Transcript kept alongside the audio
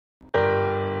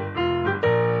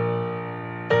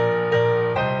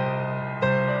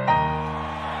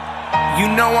You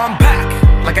know I'm back,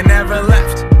 like I never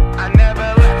left.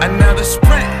 Another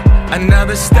sprint,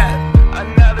 another step,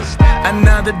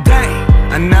 another day,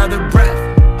 another breath.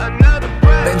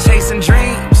 Been chasing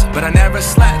dreams, but I never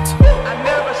slept.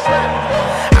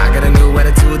 I got a new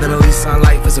attitude and a lease on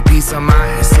life is a peace of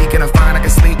mind. Seeking to find I can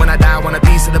sleep when I die. Want a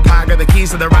piece of the pie, got the keys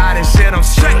to the ride and shit. I'm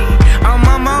straight, I'm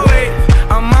on my way,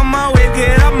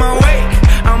 get up my way.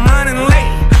 I'm running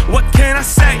late, what can I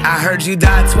say? I heard you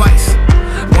died twice.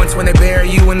 Once when they bury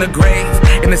you in the grave,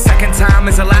 and the second time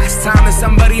is the last time that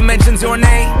somebody mentions your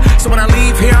name. So when I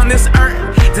leave here on this earth,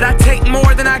 did I take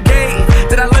more than I gave?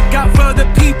 Did I look out for the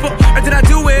people, or did I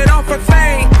do it all for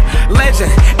fame?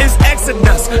 Legend is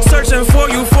Exodus, searching for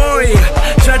euphoria,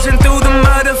 trudging through the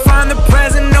mud to find the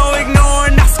present, no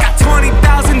ignoring. I got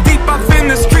 20,000 deep off in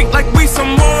the street like we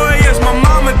some warriors. My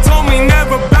mama told me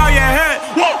never bow your head.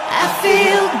 Whoa. I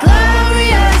feel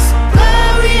glorious,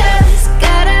 glorious.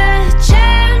 Got a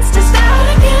chance to start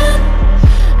again.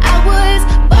 I was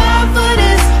born for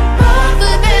this, born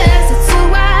for this. It's who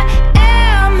I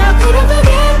am, how could I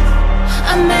forget?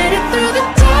 I made it through the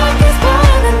darkest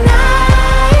part of the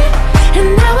night, and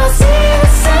now I see the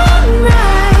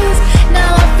sunrise.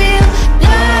 Now I feel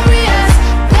glorious,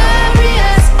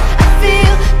 glorious. I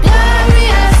feel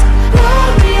glorious,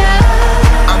 glorious.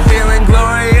 I'm feeling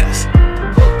glorious.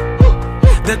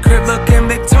 The crib looking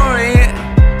Victorian.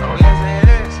 Oh yes it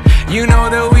is. You know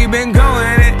that we've been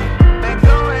going it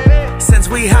since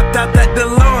we hopped out that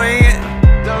DeLorean.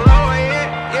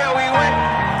 Yeah, we went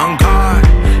on guard.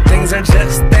 Things are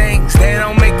just things, they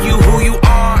don't make you who you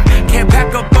are. Can't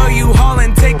pack up a U-Haul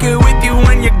and take it with you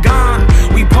when you're gone.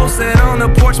 We posted on the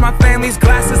porch, my family's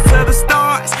glasses to the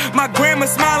stars. My grandma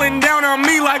smiling down on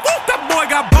me like, whoop, that boy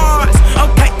got bars.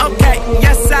 Okay,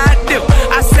 yes I do.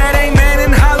 I said amen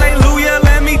and hallelujah,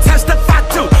 let me testify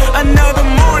to another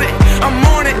morning. I'm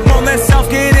on it, won't let self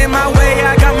get in my way.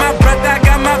 I got my breath, I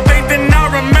got my faith, and I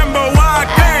remember why I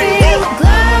came. I feel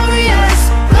glorious,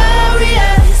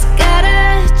 glorious. Got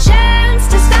a chance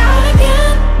to start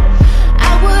again.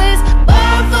 I was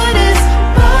born for this,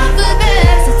 born for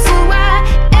this. It's who I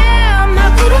am, how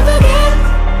could I forget?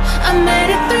 I made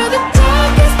it through the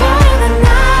darkest part of the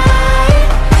night,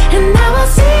 and now I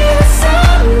see the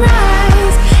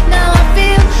sunrise. Now I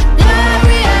feel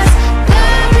glorious,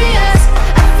 glorious.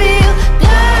 I feel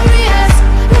glorious,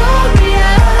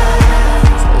 glorious.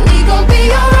 We gon' be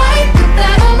alright, put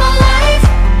that on my life.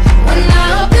 When I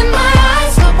open my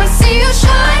eyes, hope I see you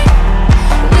shine.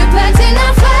 We're planting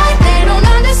our flag, they don't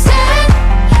understand.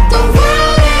 The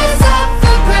world is up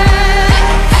for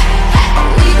grabs.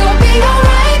 We gon' be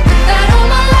alright, put that on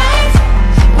my life.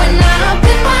 When I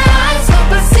open my eyes,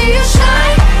 hope I see you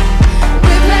shine.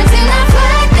 We're planting our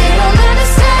flag, they don't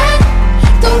understand.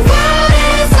 The world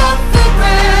is up for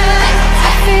grabs.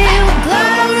 I feel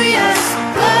glorious,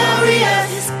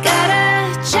 glorious. Got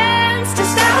a chance to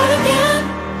start again.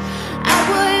 I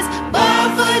was born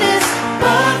for this,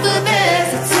 born for this.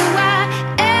 It's who I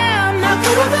am, how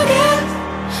could I forget?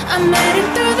 I made it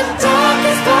through the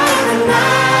darkest part of the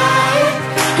night,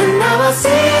 and now I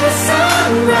see the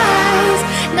sunrise.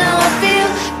 Now I feel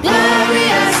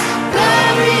glorious,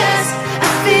 glorious.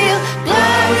 I feel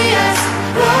glorious,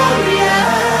 glorious.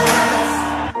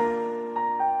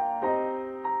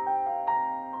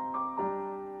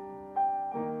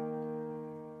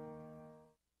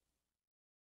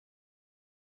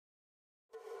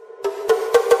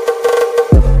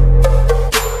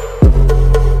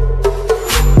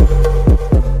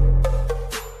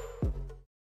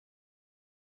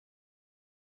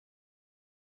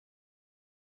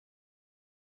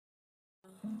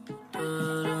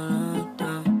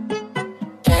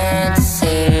 Can't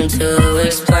seem to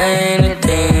explain